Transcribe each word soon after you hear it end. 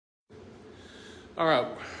All right,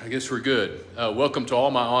 I guess we're good. Welcome to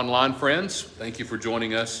all my online friends. Thank you for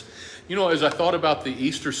joining us. You know, as I thought about the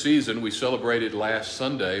Easter season, we celebrated last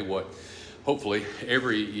Sunday what hopefully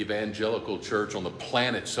every evangelical church on the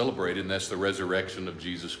planet celebrated, and that's the resurrection of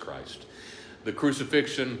Jesus Christ. The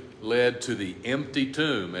crucifixion led to the empty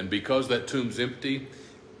tomb, and because that tomb's empty,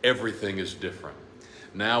 everything is different.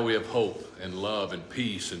 Now we have hope and love and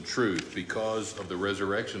peace and truth because of the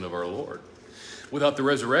resurrection of our Lord. Without the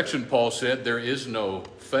resurrection, Paul said, there is no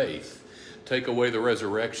faith. Take away the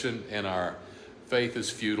resurrection and our faith is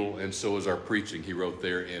futile, and so is our preaching, he wrote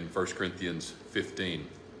there in 1 Corinthians 15.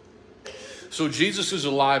 So Jesus is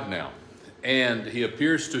alive now, and he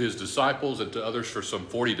appears to his disciples and to others for some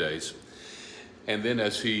 40 days. And then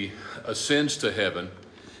as he ascends to heaven,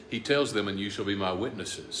 he tells them, and you shall be my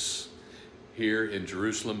witnesses here in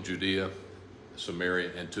Jerusalem, Judea,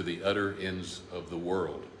 Samaria, and to the utter ends of the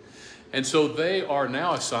world. And so they are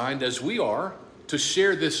now assigned, as we are, to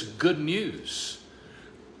share this good news.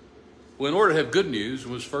 Well, in order to have good news,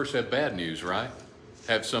 we must first have bad news, right?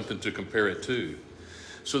 Have something to compare it to.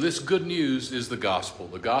 So this good news is the gospel.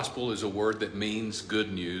 The gospel is a word that means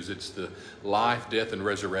good news. It's the life, death, and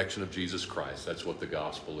resurrection of Jesus Christ. That's what the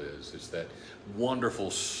gospel is. It's that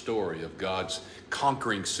wonderful story of God's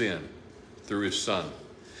conquering sin through his Son.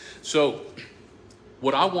 So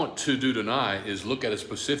what I want to do tonight is look at a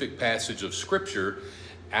specific passage of Scripture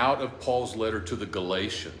out of Paul's letter to the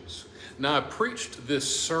Galatians. Now, I preached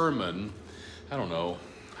this sermon, I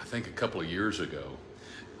think a couple of years ago.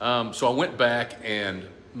 So I went back and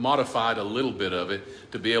modified a little bit of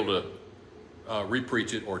it to be able to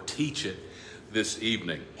re-preach it or teach it this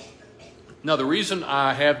evening. Now, the reason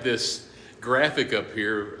I have this graphic up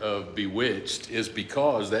here of bewitched is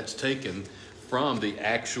because that's taken from the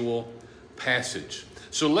actual passage.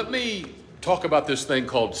 So let me talk about this thing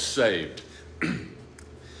called saved.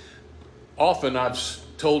 Often I've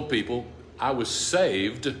told people I was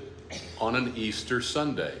saved on an Easter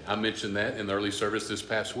Sunday. I mentioned that in the early service this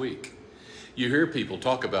past week. You hear people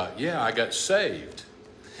talk about, yeah, I got saved.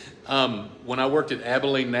 When I worked at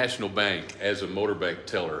Abilene National Bank as a motorbank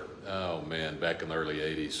teller, oh man, back in the early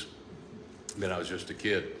 80s, then I was just a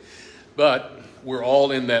kid. But we're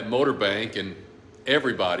all in that motorbank, and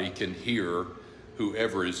everybody can hear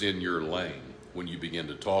whoever is in your lane when you begin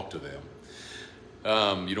to talk to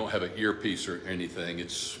them. You don't have an earpiece or anything.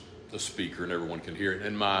 It's a speaker and everyone can hear it.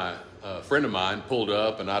 And my friend of mine pulled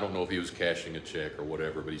up, and I don't know if he was cashing a check or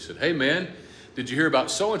whatever, but he said, hey man, did you hear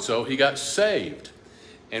about so-and-so? He got saved.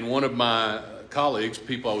 And one of my colleagues,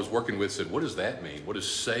 people I was working with, said, what does that mean? What does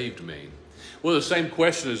saved mean? Well, the same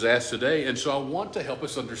question is asked today, and so I want to help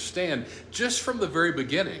us understand just from the very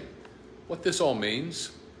beginning what this all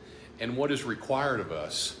means and what is required of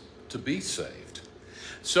us to be saved.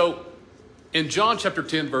 So in John chapter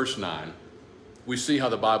 10, verse 9, we see how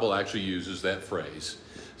the Bible actually uses that phrase,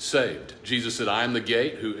 saved. Jesus said, I am the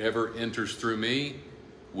gate. Whoever enters through me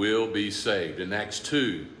will be saved. In Acts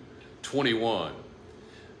 2:21,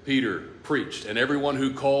 Peter preached, and everyone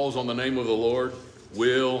who calls on the name of the Lord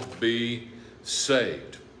will be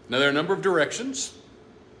saved. Now, there are a number of directions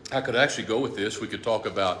I could actually go with this. We could talk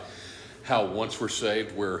about how once we're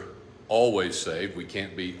saved, we're always saved. We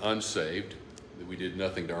can't be unsaved. We did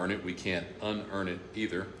nothing to earn it. We can't unearn it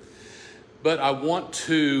either. But I want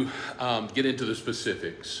to get into the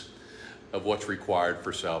specifics of what's required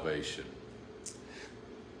for salvation.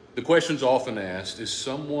 The question's often asked, is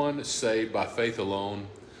someone saved by faith alone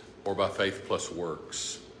or by faith plus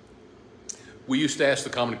works? We used to ask the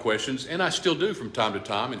common questions, and I still do from time to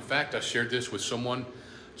time. In fact, I shared this with someone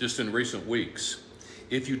just in recent weeks.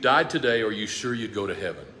 If you died today, are you sure you'd go to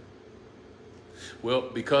heaven? Well,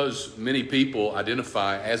 because many people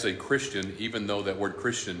identify as a Christian, even though that word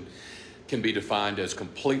Christian can be defined as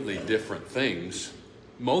completely different things,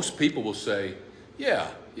 most people will say,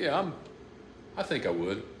 I think I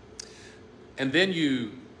would. And then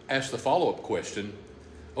you ask the follow-up question,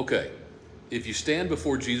 okay, if you stand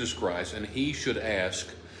before Jesus Christ and he should ask,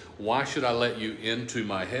 why should I let you into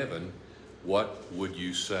my heaven? What would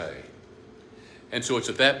you say? And so it's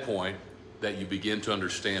at that point that you begin to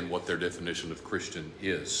understand what their definition of Christian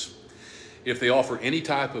is. If they offer any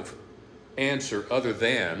type of answer other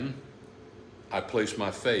than, I place my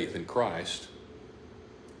faith in Christ,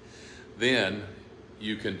 then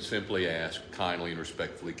you can simply ask kindly and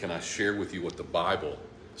respectfully, can I share with you what the Bible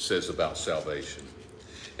says about salvation?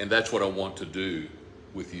 And that's what I want to do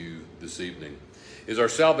with you this evening. Is our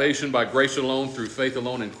salvation by grace alone, through faith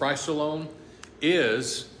alone, in Christ alone?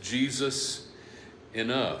 Is Jesus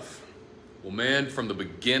enough? Well, man, from the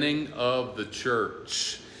beginning of the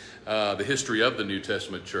church, the history of the New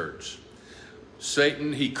Testament church,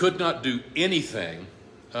 Satan, he could not do anything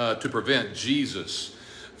to prevent Jesus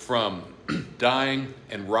from dying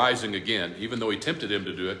and rising again, even though he tempted him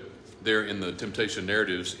to do it there in the temptation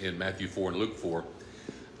narratives in Matthew 4 and Luke 4.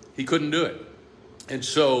 He couldn't do it. And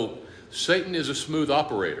so Satan is a smooth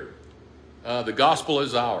operator. The gospel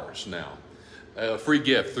is ours now, a free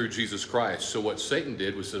gift through Jesus Christ. So what Satan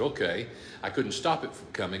did was said, okay, I couldn't stop it from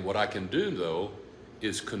coming. What I can do, though,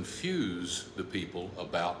 is confuse the people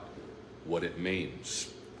about what it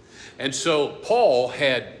means. And so Paul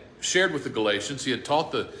had shared with the Galatians, he had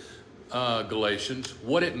taught the Galatians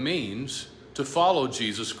what it means to follow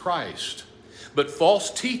Jesus Christ. But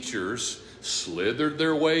false teachers slithered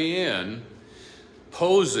their way in,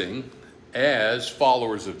 posing as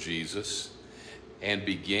followers of Jesus, and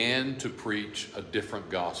began to preach a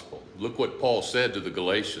different gospel. Look what Paul said to the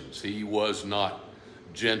Galatians. He was not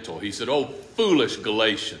gentle. He said, "Oh, foolish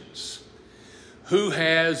Galatians, who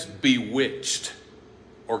has bewitched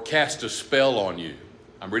or cast a spell on you?"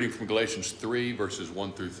 I'm reading from Galatians 3, verses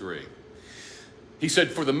 1 through 3. He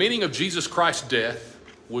said, "For the meaning of Jesus Christ's death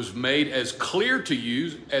was made as clear to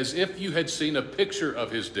you as if you had seen a picture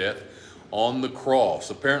of his death on the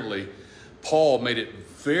cross." Apparently, Paul made it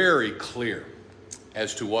very clear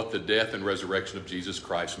as to what the death and resurrection of Jesus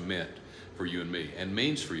Christ meant for you and me, and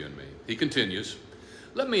means for you and me. He continues,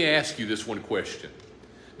 "Let me ask you this one question.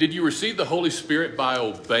 Did you receive the Holy Spirit by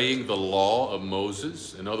obeying the law of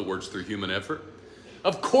Moses? In other words, through human effort?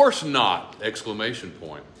 Of course not! Exclamation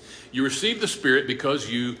point. You received the Spirit because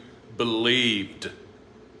you believed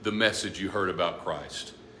the message you heard about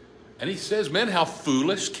Christ." And he says, men, how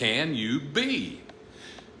foolish can you be?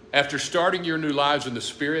 After starting your new lives in the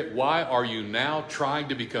Spirit, why are you now trying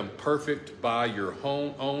to become perfect by your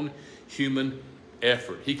own human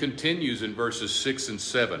effort? He continues in verses 6 and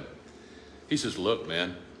 7. He says, look,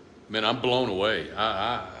 man, I'm blown away.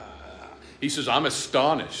 He says, I'm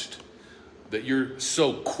astonished that you're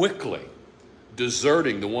so quickly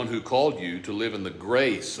deserting the one who called you to live in the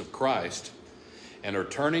grace of Christ and are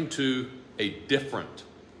turning to a different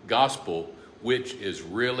gospel, which is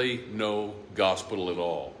really no gospel at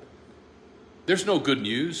all. There's no good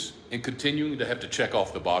news in continuing to have to check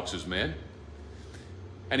off the boxes, men.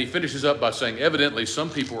 And he finishes up by saying, evidently, some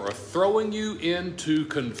people are throwing you into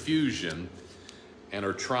confusion and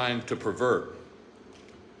are trying to pervert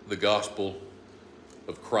the gospel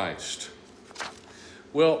of Christ.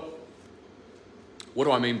 Well, what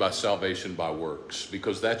do I mean by salvation by works?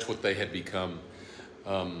 Because that's what they had become,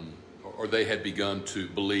 or they had begun to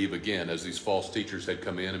believe again, as these false teachers had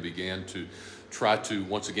come in and began to try to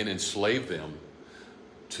once again enslave them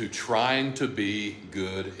to trying to be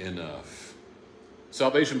good enough.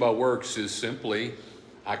 Salvation by works is simply,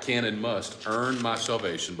 I can and must earn my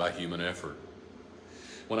salvation by human effort.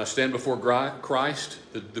 When I stand before Christ,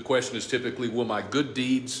 the question is typically, will my good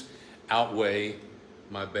deeds outweigh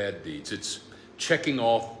my bad deeds? It's checking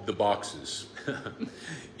off the boxes.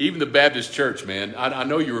 Even the Baptist church, man, I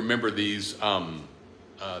know you remember these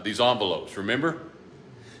envelopes, remember?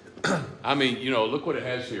 I mean, you know, look what it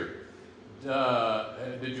has here.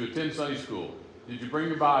 Did you attend Sunday school? Did you bring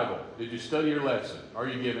your Bible? Did you study your lesson? Are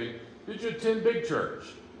you giving? Did you attend big church?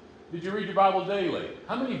 Did you read your Bible daily?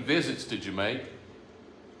 How many visits did you make?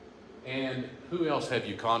 And who else have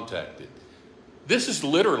you contacted? This is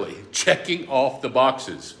literally checking off the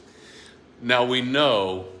boxes. Now, we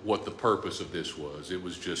know what the purpose of this was. It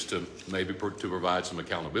was just to maybe to provide some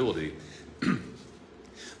accountability.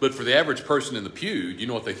 But for the average person in the pew, you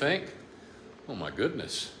know what they think? Oh, my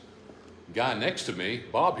goodness. The guy next to me,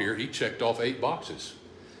 Bob here, he checked off 8 boxes.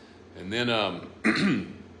 And then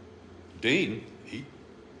Dean, he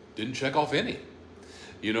didn't check off any.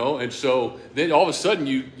 You know, and so then all of a sudden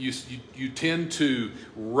you tend to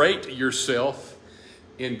rate yourself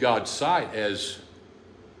in God's sight as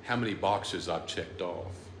how many boxes I've checked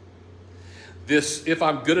off. This if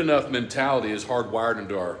I'm good enough mentality is hardwired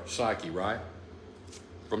into our psyche, right?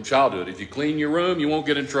 From childhood. If you clean your room, you won't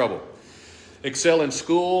get in trouble. Excel in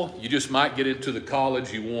school, you just might get into the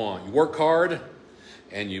college you want. You work hard,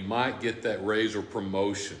 and you might get that raise or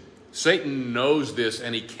promotion. Satan knows this,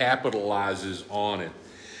 and he capitalizes on it.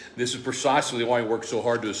 This is precisely why he works so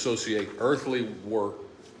hard to associate earthly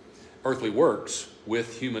works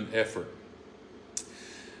with human effort.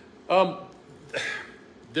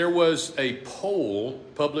 There was a poll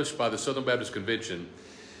published by the Southern Baptist Convention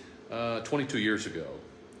 22 years ago,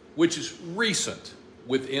 which is recent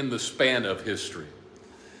within the span of history.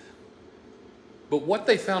 But what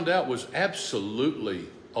they found out was absolutely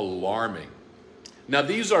alarming. Now,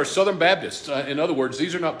 these are Southern Baptists. In other words,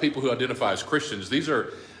 these are not people who identify as Christians. These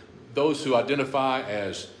are those who identify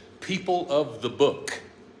as people of the book.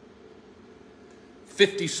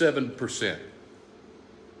 57%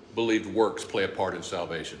 believed works play a part in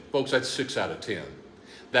salvation. Folks, that's 6 out of 10.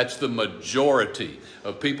 That's the majority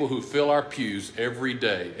of people who fill our pews every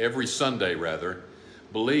day, every Sunday rather,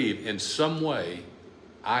 believe in some way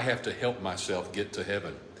I have to help myself get to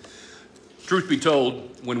heaven. Truth be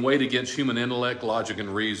told, when weighed against human intellect, logic,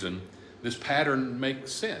 and reason, this pattern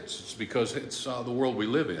makes sense. It's because it's the world we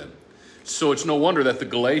live in. So it's no wonder that the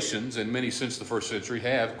Galatians, and many since the first century,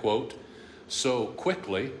 have, quote, so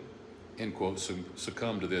quickly, end quote,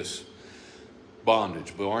 succumbed to this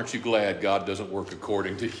bondage. But aren't you glad God doesn't work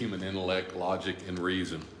according to human intellect, logic, and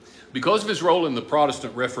reason? Because of his role in the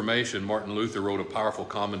Protestant Reformation, Martin Luther wrote a powerful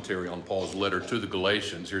commentary on Paul's letter to the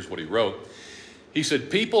Galatians. Here's what he wrote. He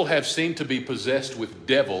said, people have seemed to be possessed with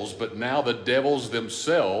devils, but now the devils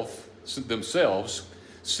themselves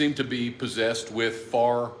seem to be possessed with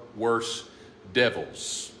far worse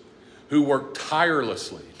devils, who work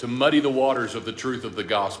tirelessly to muddy the waters of the truth of the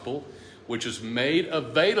gospel, which is made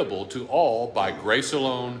available to all by grace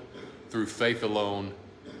alone, through faith alone,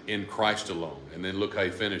 in Christ alone. And then look how he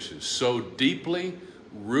finishes. So deeply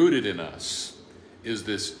rooted in us is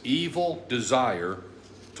this evil desire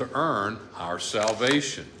to earn our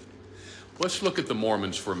salvation. Let's look at the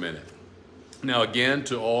Mormons for a minute. Now again,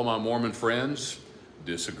 to all my Mormon friends,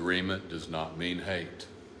 disagreement does not mean hate.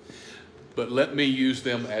 But let me use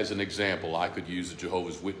them as an example. I could use the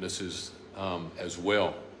Jehovah's Witnesses as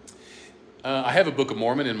well. I have a Book of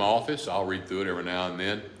Mormon in my office. I'll read through it every now and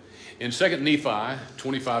then. In 2 Nephi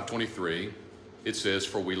 25:23, it says,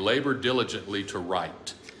 for we labor diligently to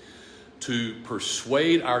write, to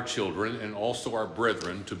persuade our children and also our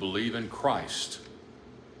brethren to believe in Christ,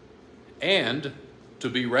 and to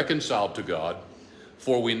be reconciled to God,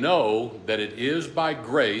 for we know that it is by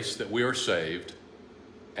grace that we are saved,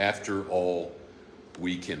 after all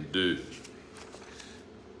we can do.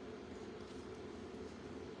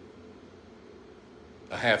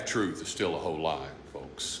 A half-truth is still a whole lie,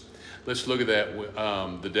 folks. Let's look at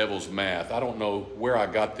that, the devil's math. I don't know where I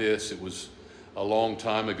got this. It was a long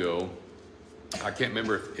time ago. I can't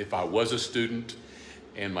remember if I was a student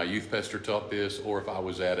and my youth pastor taught this, or if I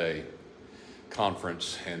was at a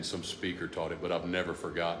conference and some speaker taught it, but I've never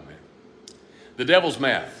forgotten it. The devil's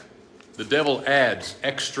math. The devil adds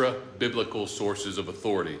extra biblical sources of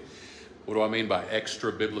authority. What do I mean by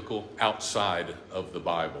extra biblical? Outside of the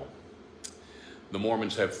Bible. The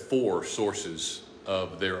Mormons have 4 sources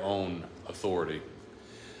of their own authority.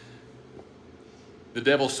 The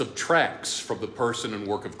devil subtracts from the person and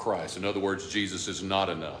work of Christ. In other words, Jesus is not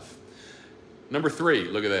enough. Number 3,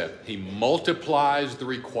 look at that. He multiplies the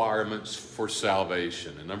requirements for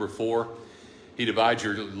salvation. And number 4, he divides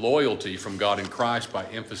your loyalty from God in Christ by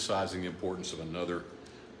emphasizing the importance of another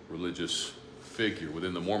religious figure.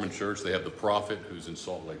 Within the Mormon church, they have the prophet who's in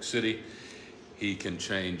Salt Lake City. He can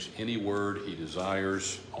change any word he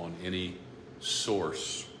desires on any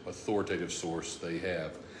source, authoritative source they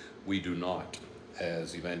have. We do not,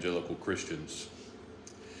 as evangelical Christians.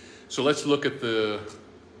 So let's look at the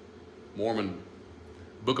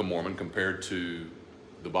Book of Mormon compared to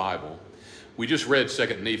the Bible. We just read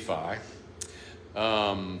 2 Nephi.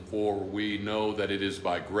 For we know that it is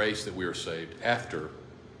by grace that we are saved, after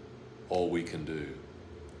all we can do.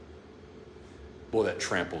 Boy, that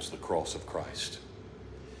tramples the cross of Christ.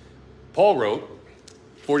 Paul wrote,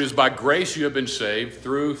 for it is by grace you have been saved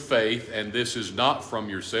through faith, and this is not from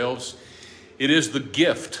yourselves. It is the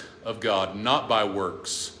gift of God, not by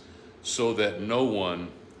works, so that no one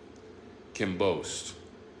can boast.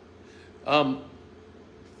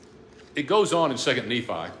 It goes on in 2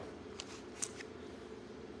 Nephi.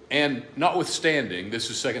 And notwithstanding, this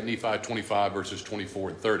is 2 Nephi 25, verses 24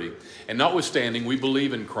 and 30. And notwithstanding, we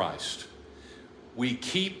believe in Christ. We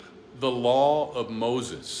keep the law of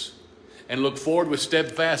Moses and look forward with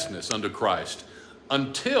steadfastness unto Christ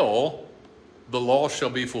until the law shall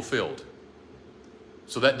be fulfilled.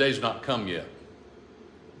 So that day's not come yet,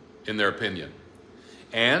 in their opinion.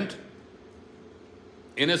 And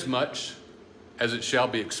inasmuch as it shall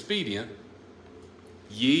be expedient,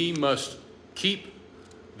 ye must keep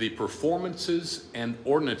the performances and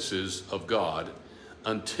ordinances of God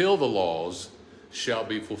until the laws shall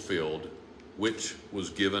be fulfilled, which was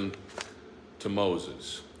given to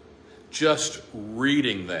Moses. Just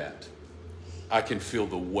reading that, I can feel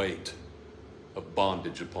the weight of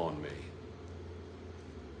bondage upon me.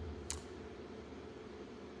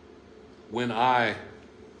 When I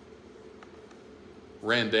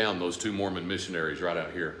ran down those 2 Mormon missionaries right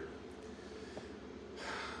out here,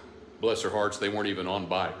 bless their hearts, they weren't even on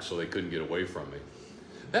bikes, so they couldn't get away from me.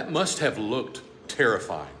 That must have looked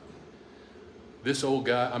terrifying. This old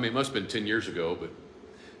guy, I mean, it must have been 10 years ago, but,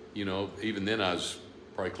 you know, even then I was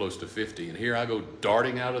probably close to 50. And here I go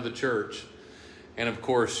darting out of the church. And of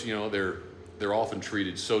course, you know, they're often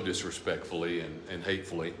treated so disrespectfully and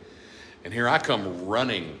hatefully. And here I come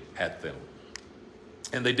running at them.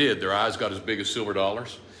 And they did. Their eyes got as big as silver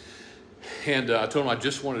dollars. And I told them I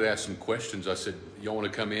just wanted to ask some questions. I said, y'all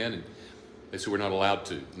want to come in? And they said, we're not allowed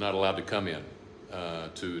to come in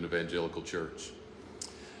to an evangelical church.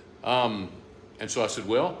 And so I said,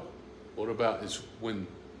 well, what about when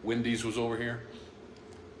Wendy's was over here?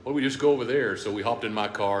 Well, we just go over there. So we hopped in my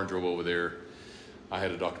car and drove over there. I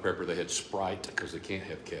had a Dr. Pepper. They had Sprite because they can't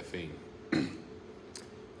have caffeine.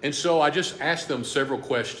 And so I just asked them several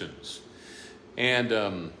questions.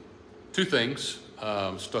 And two things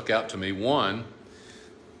stuck out to me. One,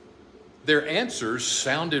 their answers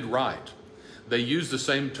sounded right. They used the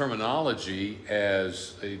same terminology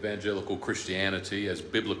as evangelical Christianity, as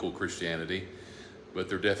biblical Christianity, but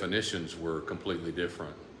their definitions were completely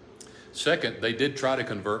different. Second, they did try to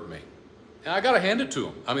convert me. And I got to hand it to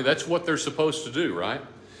them. I mean, that's what they're supposed to do, right?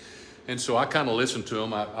 And so I kind of listened to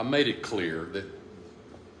them. I made it clear that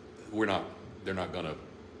they're not going to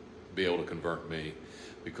be able to convert me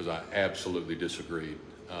because I absolutely disagreed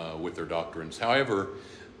with their doctrines. However,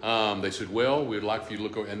 they said, well, we'd like for you to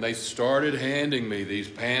look over. And they started handing me these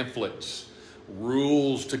pamphlets,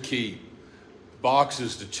 rules to keep,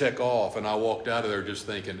 boxes to check off. And I walked out of there just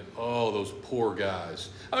thinking, oh, those poor guys.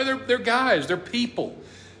 I mean, they're guys, they're people.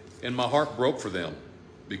 And my heart broke for them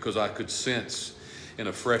because I could sense in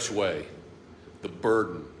a fresh way the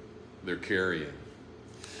burden they're carrying.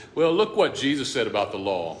 Well, look what Jesus said about the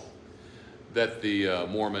law that the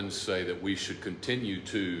Mormons say that we should continue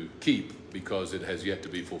to keep because it has yet to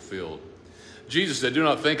be fulfilled. Jesus said, do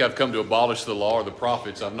not think I've come to abolish the law or the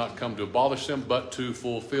prophets. I've not come to abolish them, but to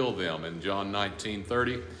fulfill them. In John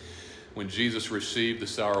 19:30, when Jesus received the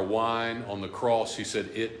sour wine on the cross, he said,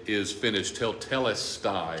 it is finished.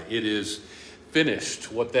 Telestai. It is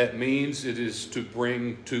finished. What that means, it is to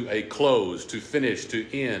bring to a close, to finish, to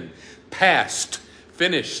end. Past,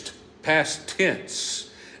 finished, past tense.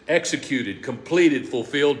 Executed, completed,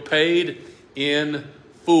 fulfilled, paid in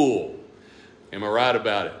full. Am I right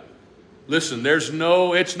about it? Listen,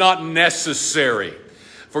 it's not necessary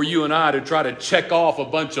for you and I to try to check off a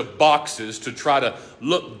bunch of boxes to try to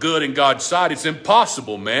look good in God's sight. It's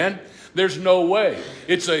impossible, man. There's no way.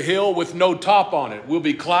 It's a hill with no top on it. We'll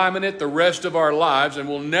be climbing it the rest of our lives and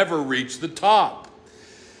we'll never reach the top.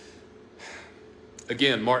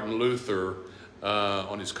 Again, Martin Luther,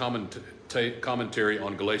 on his commentary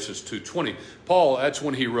on Galatians 2:20, Paul, that's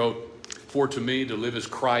when he wrote, for to me to live is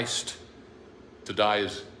Christ, to die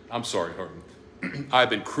is, I have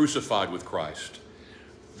been crucified with Christ.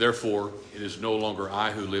 Therefore, it is no longer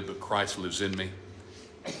I who live, but Christ lives in me.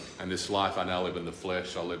 And this life I now live in the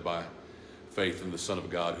flesh, I live by faith in the Son of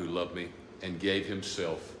God who loved me and gave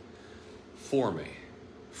himself for me.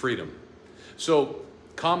 Freedom. So,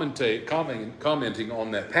 commenting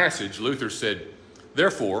on that passage, Luther said,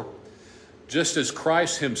 therefore, just as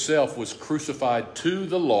Christ himself was crucified to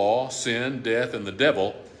the law, sin, death, and the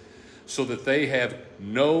devil, so that they have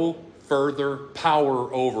no further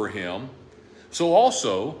power over him, so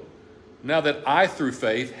also, now that I through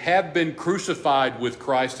faith have been crucified with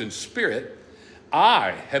Christ in spirit,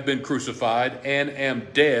 I have been crucified and am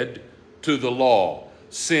dead to the law,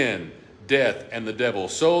 sin, death, and the devil,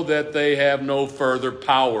 so that they have no further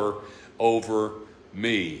power over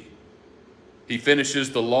me. He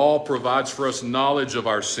finishes, the law provides for us knowledge of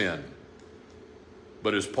our sin.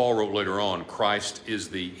 But as Paul wrote later on, Christ is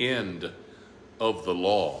the end of the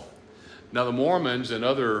law. Now the Mormons and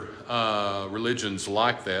other religions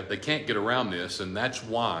like that, they can't get around this, and that's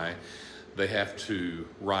why they have to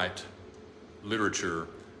write literature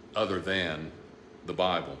other than the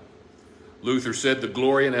Bible. Luther said the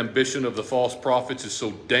glory and ambition of the false prophets is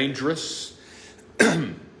so dangerous,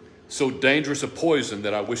 so dangerous a poison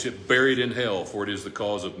that I wish it buried in hell, for it is the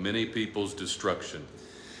cause of many people's destruction.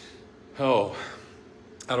 Oh,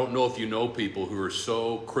 I don't know if you know people who are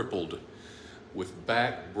so crippled with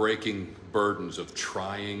back-breaking burdens of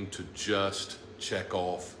trying to just check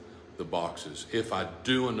off the boxes. If I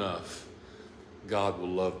do enough, God will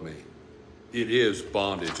love me. It is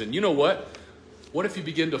bondage. And you know what? What if you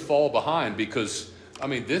begin to fall behind? Because, I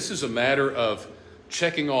mean, this is a matter of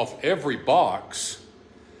checking off every box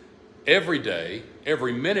every day,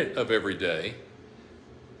 every minute of every day,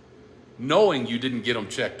 knowing you didn't get them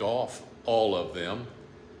checked off, all of them,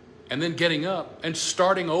 and then getting up and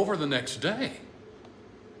starting over the next day.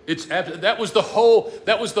 That was the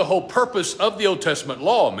whole purpose of the Old Testament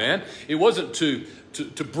law, man. It wasn't to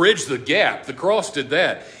bridge the gap. The cross did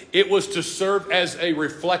that. It was to serve as a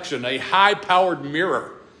reflection, a high-powered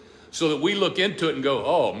mirror so that we look into it and go,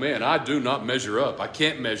 oh man, I do not measure up. I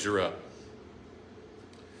can't measure up.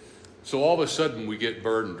 So all of a sudden we get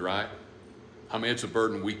burdened, right? I mean, it's a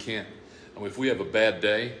burden we can't. I mean, if we have a bad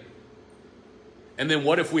day, and then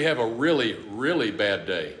what if we have a really, really bad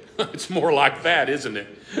day? It's more like that, isn't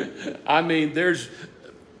it? I mean,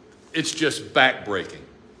 it's just backbreaking.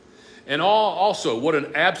 And also, what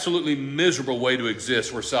an absolutely miserable way to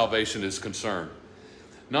exist where salvation is concerned.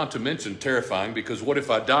 Not to mention terrifying, because what if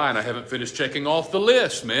I die and I haven't finished checking off the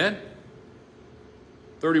list, man?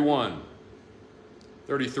 31,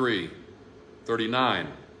 33, 39,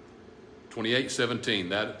 28, 17.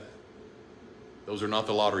 Those are not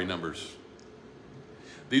the lottery numbers.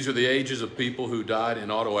 These are the ages of people who died in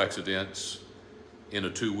auto accidents in a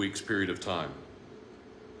 2 weeks period of time.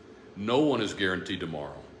 No one is guaranteed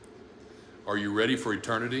tomorrow. Are you ready for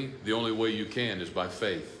eternity? The only way you can is by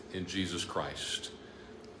faith in Jesus Christ.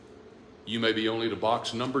 You may be only to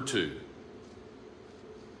box number 2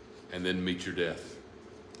 and then meet your death.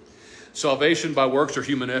 Salvation by works or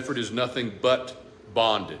human effort is nothing but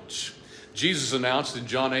bondage. Jesus announced in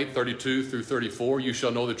John 8, 32 through 34, you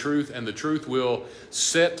shall know the truth, and the truth will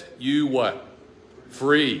set you what?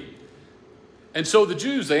 Free. And so the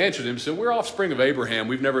Jews, they answered him, said, we're offspring of Abraham.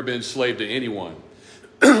 We've never been enslaved to anyone.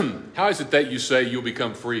 How is it that you say you'll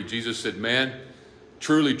become free? Jesus said, man,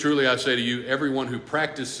 truly, truly, I say to you, everyone who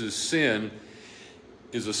practices sin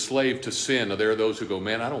is a slave to sin. Now, there are those who go,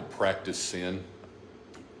 man, I don't practice sin.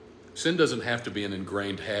 Sin doesn't have to be an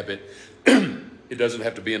ingrained habit. It doesn't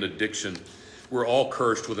have to be an addiction. We're all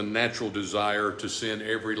cursed with a natural desire to sin,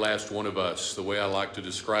 every last one of us. The way I like to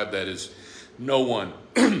describe that is no one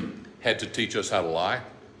had to teach us how to lie,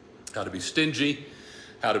 how to be stingy,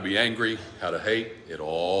 how to be angry, how to hate. It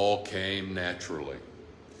all came naturally.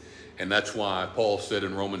 And that's why Paul said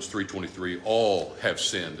in Romans 3:23, all have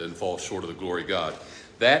sinned and fall short of the glory of God.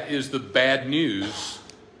 That is the bad news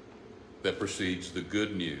that precedes the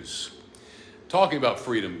good news. Talking about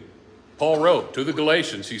freedom, Paul wrote to the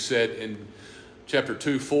Galatians, he said in chapter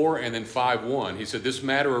 2:4 and then 5:1, he said, this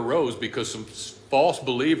matter arose because some false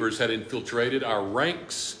believers had infiltrated our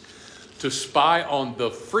ranks to spy on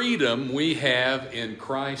the freedom we have in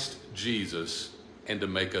Christ Jesus and to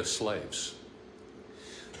make us slaves.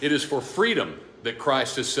 It is for freedom that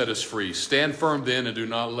Christ has set us free. Stand firm then and do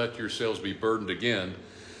not let yourselves be burdened again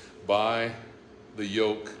by the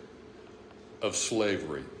yoke of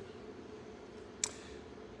slavery.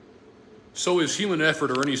 So is human effort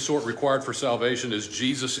or any sort required for salvation? Is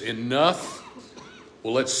Jesus enough?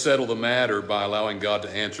 Well, let's settle the matter by allowing God to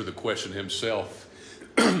answer the question himself.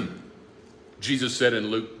 Jesus said in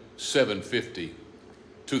Luke 7:50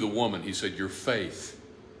 to the woman, he said, your faith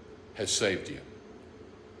has saved you.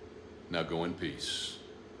 Now go in peace.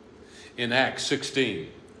 In Acts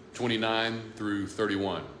 16:29 through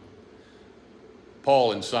 31,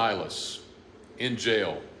 Paul and Silas in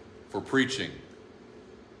jail for preaching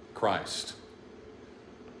Christ.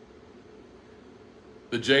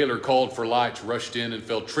 The jailer called for lights, rushed in, and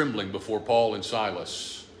fell trembling before Paul and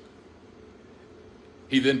Silas.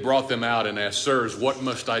 He then brought them out and asked, sirs, what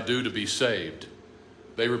must I do to be saved?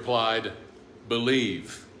 They replied,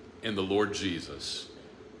 believe in the Lord Jesus,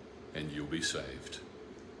 and you'll be saved,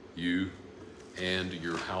 you and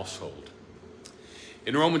your household.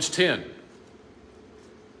 In Romans 10,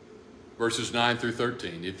 verses 9 through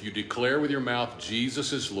 13, if you declare with your mouth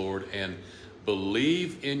Jesus is Lord and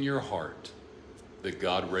believe in your heart that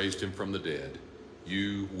God raised him from the dead,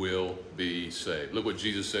 you will be saved. Look what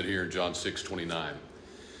Jesus said here in John 6:29.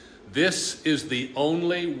 This is the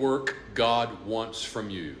only work God wants from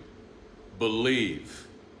you. Believe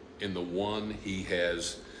in the one he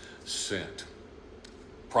has sent.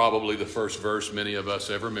 Probably the first verse many of us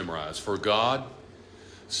ever memorize. For God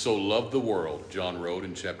so loved the world, John wrote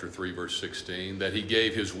in chapter 3, verse 16, that he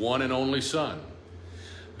gave his one and only Son,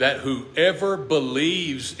 that whoever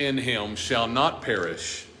believes in him shall not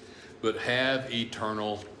perish, but have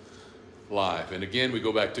eternal life. And again, we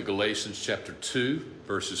go back to Galatians chapter 2,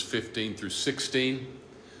 verses 15 through 16,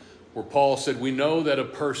 where Paul said, we know that a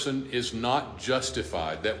person is not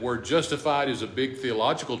justified. That word justified is a big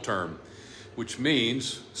theological term, which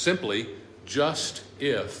means simply just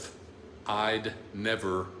if I'd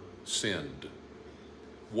never sinned.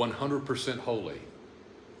 100% holy,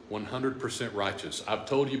 100% righteous. I've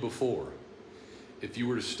told you before, if you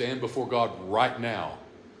were to stand before God right now,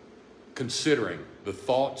 considering the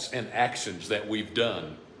thoughts and actions that we've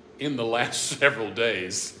done in the last several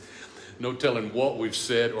days, no telling what we've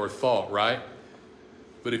said or thought, right?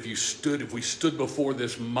 But if we stood before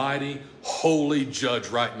this mighty, holy judge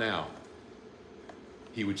right now,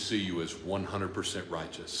 he would see you as 100%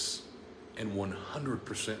 righteous. and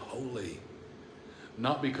 100% holy.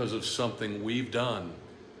 Not because of something we've done,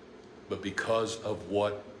 but because of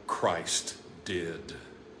what Christ did.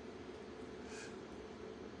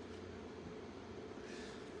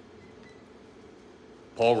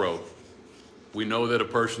 Paul wrote, we know that a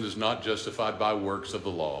person is not justified by works of the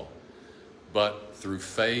law, but through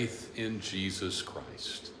faith in Jesus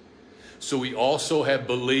Christ. So we also have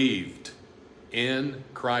believed in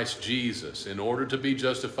Christ Jesus in order to be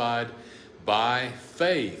justified by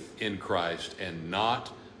faith in Christ and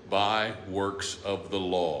not by works of the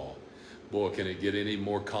law. Boy, can it get any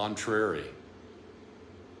more contrary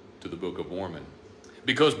to the Book of Mormon.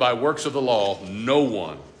 Because by works of the law, no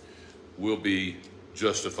one will be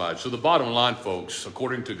justified. So the bottom line, folks,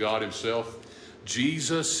 according to God himself,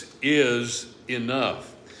 Jesus is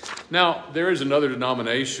enough. Now, there is another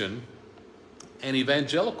denomination, an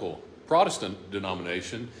evangelical Protestant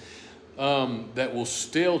denomination, that will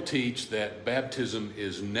still teach that baptism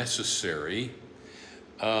is necessary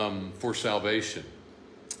for salvation.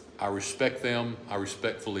 I respect them. I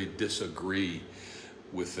respectfully disagree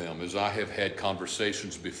with them. As I have had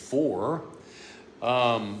conversations before,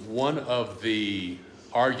 one of the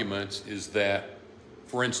arguments is that,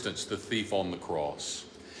 for instance, the thief on the cross.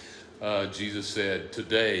 Jesus said,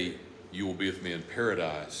 today you will be with me in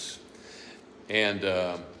paradise. And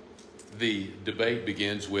the debate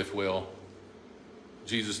begins with, well,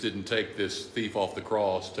 Jesus didn't take this thief off the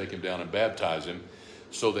cross, take him down and baptize him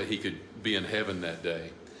so that he could be in heaven that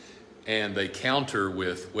day. And they counter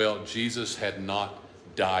with, well, Jesus had not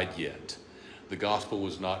died yet. The gospel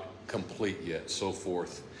was not complete yet, so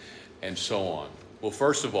forth and so on. Well,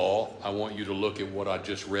 first of all, I want you to look at what I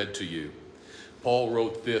just read to you. Paul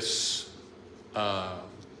wrote this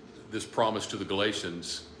promise to the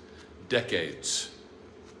Galatians decades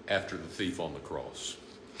after the thief on the cross,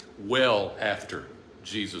 well after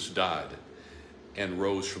Jesus died and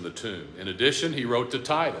rose from the tomb. In addition, he wrote to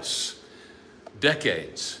Titus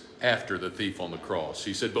decades after the thief on the cross.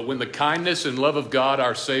 He said, but when the kindness and love of God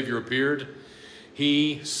our Savior appeared,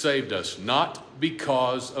 he saved us, not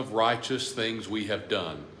because of righteous things we have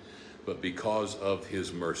done, but because of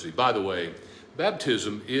his mercy. By the way,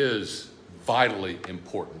 baptism is vitally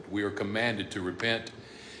important. We are commanded to repent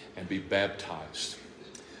and be baptized.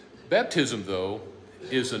 Baptism, though,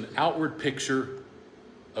 is an outward picture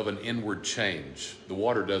of an inward change. The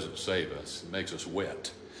water doesn't save us. It makes us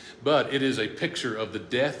wet. But it is a picture of the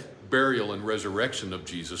death, burial, and resurrection of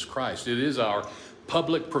Jesus Christ. It is our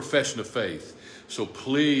public profession of faith. So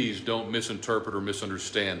please don't misinterpret or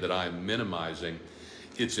misunderstand that I am minimizing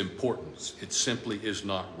its importance. It simply is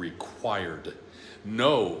not required.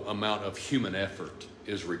 No amount of human effort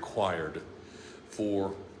is required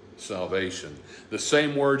for salvation. The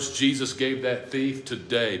same words Jesus gave that thief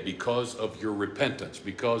today, because of your repentance,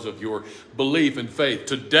 because of your belief and faith.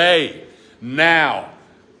 Today, now,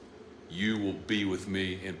 you will be with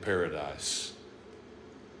me in paradise.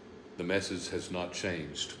 The message has not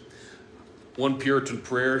changed. One Puritan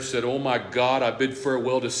prayer said, oh my God, I bid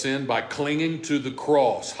farewell to sin by clinging to the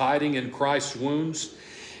cross, hiding in Christ's wounds,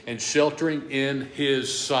 and sheltering in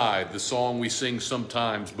his side. The song we sing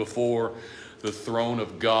sometimes before the throne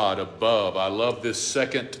of God above. I love this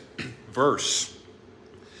second verse.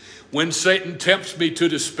 When Satan tempts me to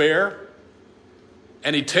despair,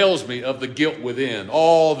 and he tells me of the guilt within,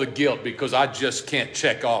 all the guilt because I just can't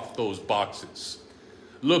check off those boxes.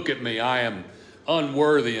 Look at me, I am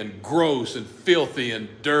unworthy and gross and filthy and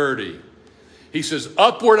dirty. He says,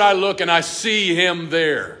 upward I look and I see him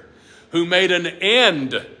there who made an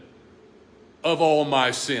end of all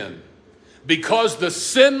my sin. Because the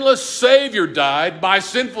sinless Savior died, my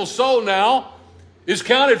sinful soul now is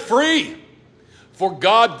counted free. For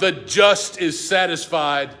God the just is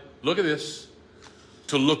satisfied, look at this,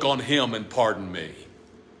 to look on him and pardon me.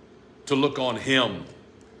 To look on him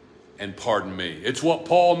and pardon me. It's what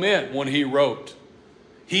Paul meant when he wrote,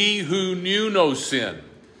 he who knew no sin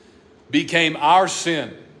became our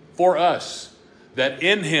sin for us, that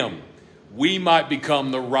in him we might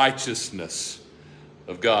become the righteousness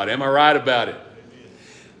of God. Am I right about it?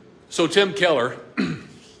 So Tim Keller,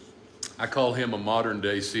 I call him a modern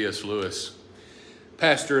day C.S. Lewis,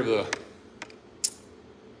 pastor of the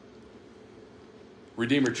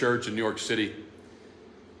Redeemer Church in New York City.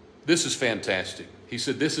 This is fantastic. He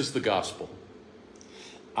said, this is the gospel.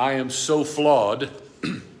 I am so flawed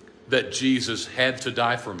that Jesus had to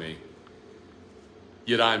die for me.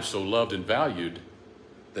 Yet I am so loved and valued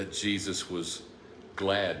that Jesus was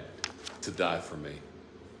glad to die for me.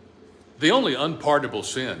 The only unpardonable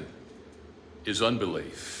sin is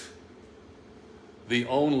unbelief. The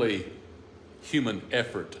only human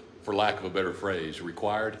effort, for lack of a better phrase,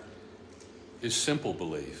 required is simple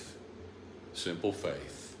belief, simple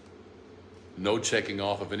faith. No checking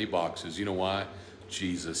off of any boxes. You know why?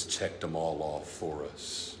 Jesus checked them all off for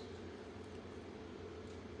us.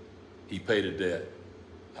 He paid a debt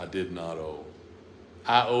I did not owe.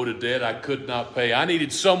 I owed a debt I could not pay. I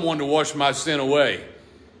needed someone to wash my sin away.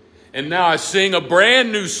 And now I sing a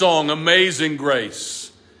brand new song, Amazing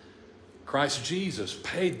Grace. Christ Jesus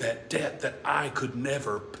paid that debt that I could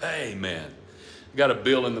never pay, man. I got a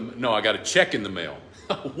bill in the, no, I got a check in the mail.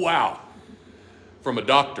 Wow. From a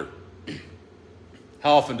doctor.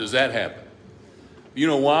 How often does that happen? You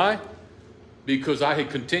know why? Because I had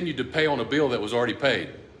continued to pay on a bill that was already paid.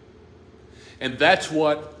 And that's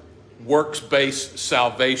what works-based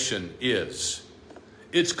salvation is.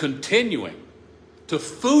 It's continuing to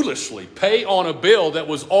foolishly pay on a bill that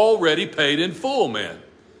was already paid in full, man.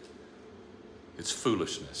 It's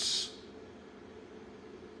foolishness.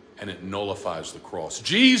 And it nullifies the cross.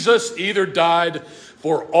 Jesus either died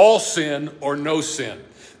for all sin or no sin.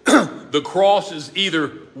 The cross is either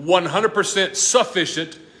 100%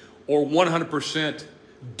 sufficient or 100%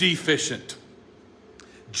 deficient.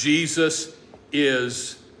 Jesus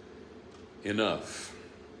is enough.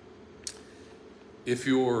 If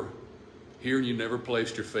you're here and you never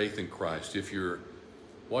placed your faith in Christ, if you're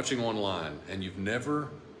watching online and you've never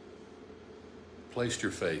placed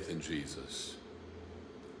your faith in Jesus,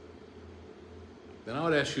 then I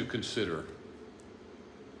would ask you to consider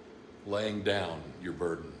laying down your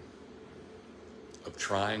burden of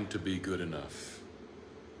trying to be good enough.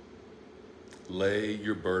 Lay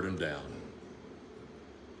your burden down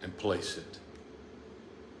and place it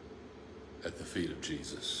at the feet of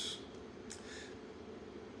Jesus.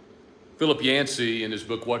 Philip Yancey, in his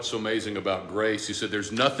book, What's So Amazing About Grace, he said,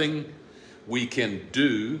 there's nothing we can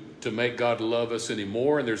do to make God love us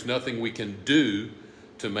anymore, and there's nothing we can do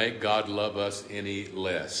to make God love us any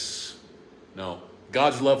less. No,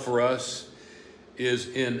 God's love for us is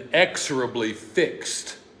inexorably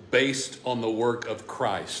fixed based on the work of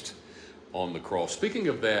Christ on the cross. Speaking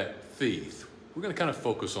of that thief, we're going to kind of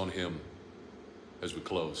focus on him as we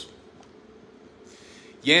close.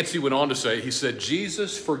 Yancey went on to say, he said,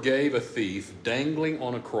 Jesus forgave a thief dangling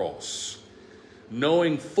on a cross,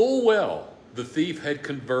 knowing full well the thief had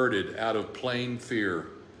converted out of plain fear.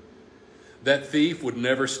 That thief would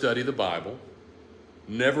never study the Bible,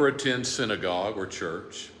 never attend synagogue or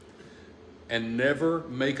church, and never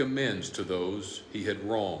make amends to those he had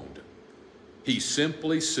wronged. He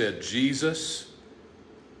simply said, Jesus,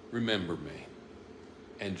 remember me.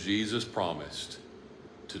 And Jesus promised,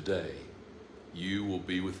 today you will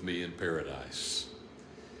be with me in paradise.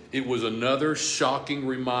 It was another shocking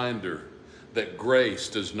reminder that grace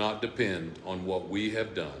does not depend on what we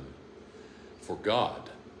have done for God,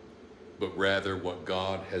 but rather what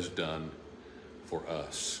God has done for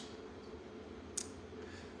us.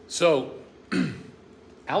 So,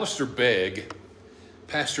 Alistair Begg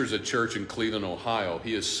pastors a church in Cleveland, Ohio.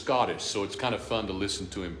 He is Scottish, so it's kind of fun to listen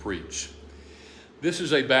to him preach. This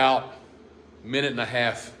is about a minute and a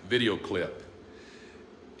half video clip.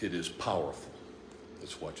 It is powerful.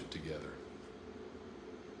 Let's watch it together.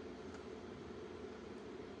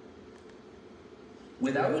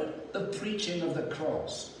 Without the preaching of the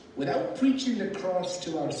cross, without preaching the cross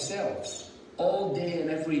to ourselves all day and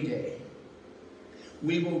every day,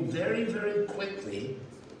 we will very, very quickly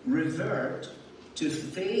revert to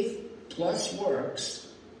faith plus works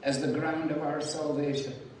as the ground of our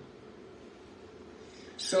salvation.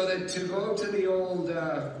 So that to go to the old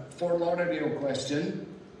Fort Lauderdale question,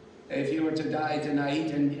 if you were to die tonight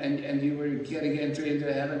and you were getting entry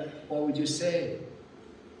into heaven, what would you say?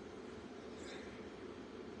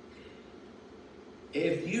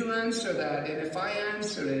 If you answer that, and if I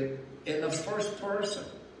answer it in the first person,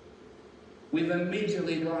 we've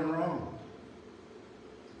immediately gone wrong.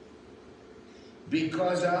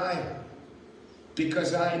 Because I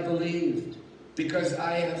believed, because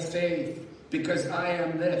I have faith, because I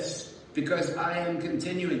am this, because I am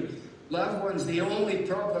continuing. Loved ones, the only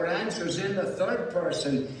proper answer is in the third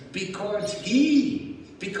person, because he.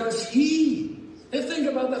 And think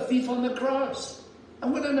about the thief on the cross.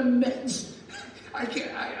 And what an immense, I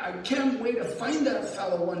can't wait to find that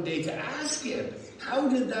fellow one day to ask him, how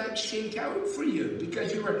did that shake out for you?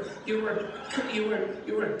 Because you were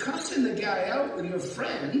cussing the guy out with your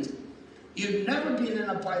friend. You'd never been in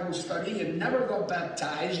a Bible study. You'd never got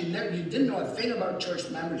baptized. You didn't know a thing about church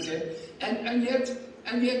membership, and yet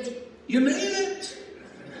you made it.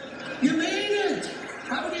 You made it.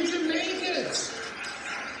 How did you make it?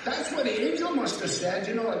 That's what the angel must have said.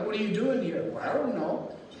 You know, like, what are you doing here? Well, I don't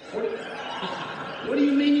know. What do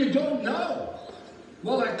you mean you don't know?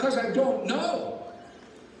 Well, because I don't know.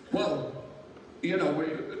 Well, you know,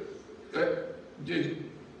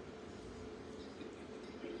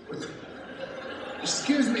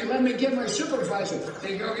 excuse me, let me get my supervisor.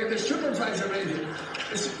 They go get the supervisor in here.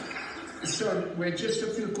 So, wait, just a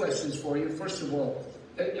few questions for you. First of all,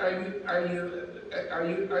 are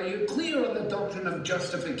you clear on the doctrine of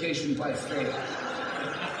justification by faith?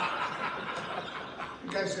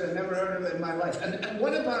 You guys have never heard of it in my life. And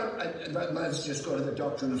what about, let's just go to the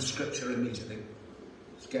doctrine of Scripture immediately.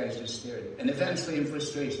 This guy's just staring. And eventually, in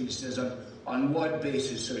frustration, he says, on what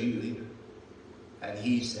basis are you here? And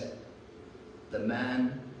he said, the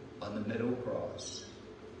man on the middle cross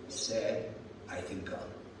said, I can come.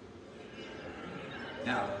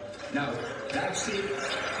 Now, that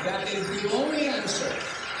is the only answer.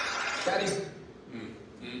 That is...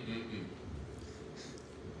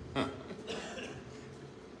 Huh.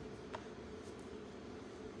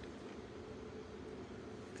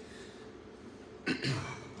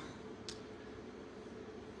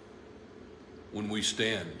 When we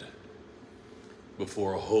stand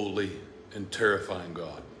before a holy and terrifying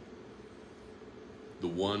God, the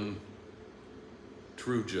one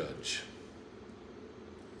true judge,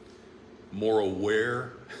 more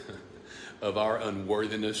aware of our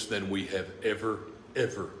unworthiness than we have ever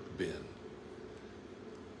been.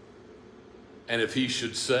 And if he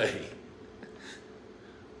should say,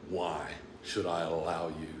 why should I allow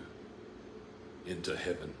you into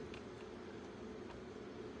heaven?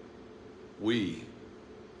 We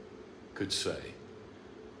could say,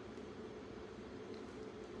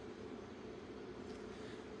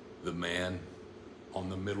 the man on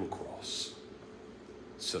the middle cross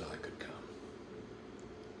said I could come.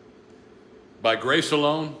 By grace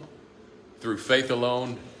alone, through faith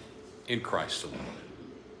alone, in Christ alone.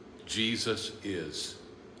 Jesus is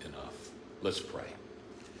enough. Let's pray.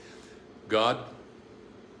 God,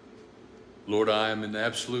 Lord, I am in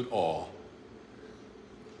absolute awe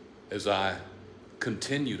as I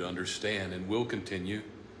continue to understand and will continue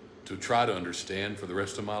to try to understand for the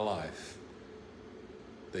rest of my life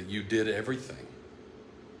that you did everything.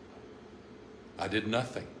 I did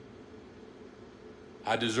nothing.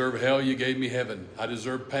 I deserve hell, you gave me heaven. I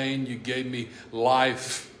deserve pain, you gave me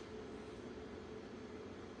life.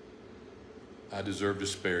 I deserve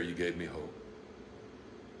despair, you gave me hope.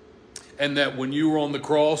 And that when you were on the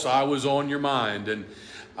cross, I was on your mind. And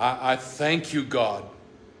I thank you, God.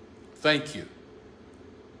 Thank you.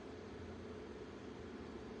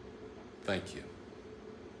 Thank you.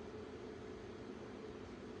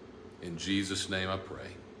 In Jesus' name I pray.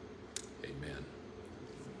 Amen.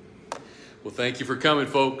 Well, thank you for coming,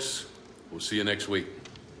 folks. We'll see you next week.